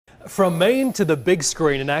From Maine to the big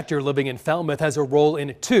screen, an actor living in Falmouth has a role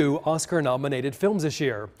in 2 Oscar-nominated films this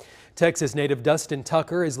year. Texas native Dustin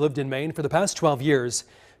Tucker has lived in Maine for the past 12 years.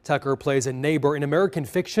 Tucker plays a neighbor in American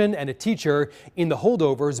Fiction and a teacher in The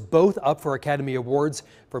Holdovers, both up for Academy Awards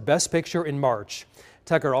for Best Picture in March.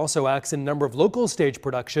 Tucker also acts in a number of local stage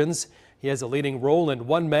productions. He has a leading role in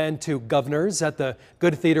One Man, Two Governors at the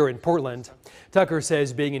Good Theater in Portland. Tucker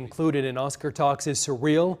says being included in Oscar talks is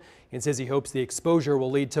surreal and says he hopes the exposure will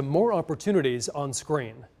lead to more opportunities on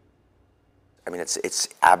screen. I mean, it's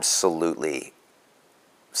absolutely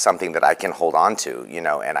something that I can hold on to, you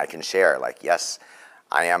know, and I can share. Like, yes,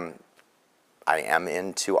 I am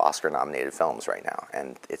into Oscar-nominated films right now,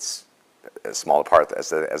 and it's as small a part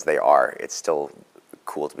as they are. It's still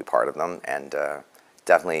cool to be part of them, and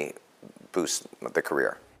definitely boost the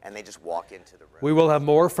career. And they just walk into the room. We will have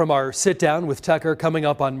more from our sit-down with Tucker coming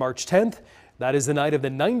up on March 10th. That is the night of the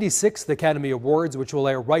 96th Academy Awards, which will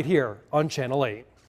air right here on Channel 8.